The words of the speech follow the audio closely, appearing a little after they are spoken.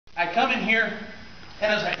I come in here,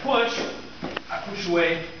 and as I push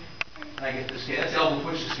away, and I get this skate. That's elbow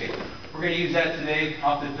push skate. We're going to use that today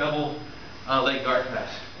off the double leg guard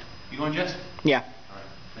pass. You going, Jess? Yeah. All right,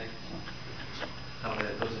 thank you. I don't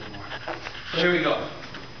know those anymore. So here we go.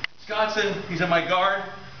 Scottson, he's in my guard.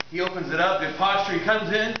 He opens it up, good posture. He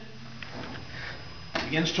comes in,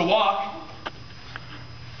 begins to walk.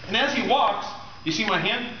 And as he walks, you see my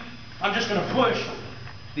hand? I'm just going to push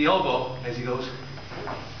the elbow as he goes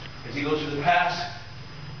through the pass,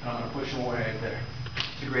 and I'm going to push him away right there.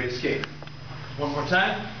 It's a great escape. One more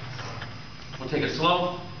time. We'll take it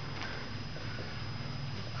slow.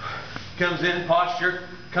 Comes in, posture,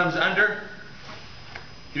 comes under.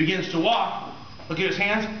 He begins to walk. Look at his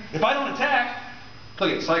hands. If I don't attack,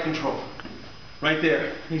 look at side control. Right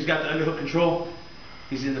there. He's got the underhook control.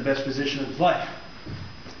 He's in the best position of his life.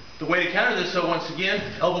 The way to counter this, though, once again,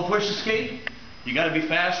 elbow push escape. You got to be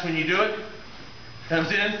fast when you do it.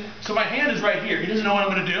 Comes in. So my hand is right here. He doesn't know what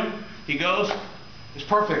I'm going to do. He goes. It's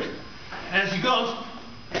perfect. And as he goes,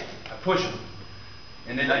 I push him.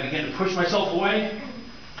 And then I begin to push myself away.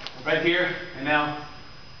 Right here. And now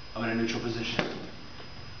I'm in a neutral position.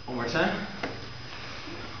 One more time.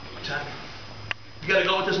 One more time. You got to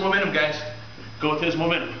go with this momentum, guys. Go with this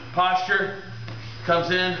momentum. Posture.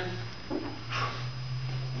 Comes in.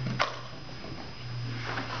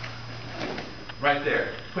 Right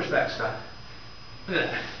there. Push back, Scott. Look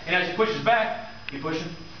at that. And as he pushes back, keep pushing.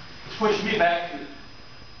 He's pushing me back,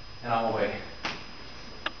 and I'm away.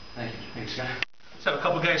 Thank you. Thanks, Scott. Let's have a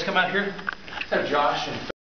couple guys come out here. Let's have Josh and